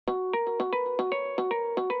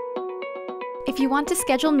If you want to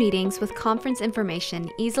schedule meetings with conference information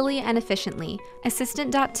easily and efficiently,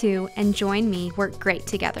 Assistant.to and Join Me work great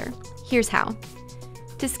together. Here's how.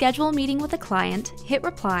 To schedule a meeting with a client, hit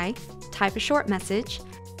reply, type a short message,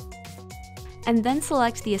 and then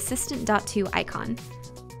select the Assistant.to icon.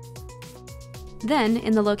 Then,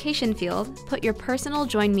 in the location field, put your personal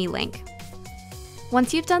Join Me link.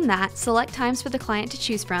 Once you've done that, select times for the client to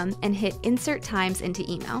choose from and hit Insert Times into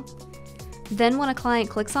email. Then when a client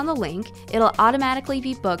clicks on the link, it'll automatically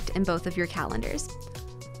be booked in both of your calendars.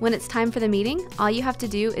 When it's time for the meeting, all you have to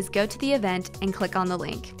do is go to the event and click on the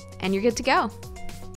link, and you're good to go.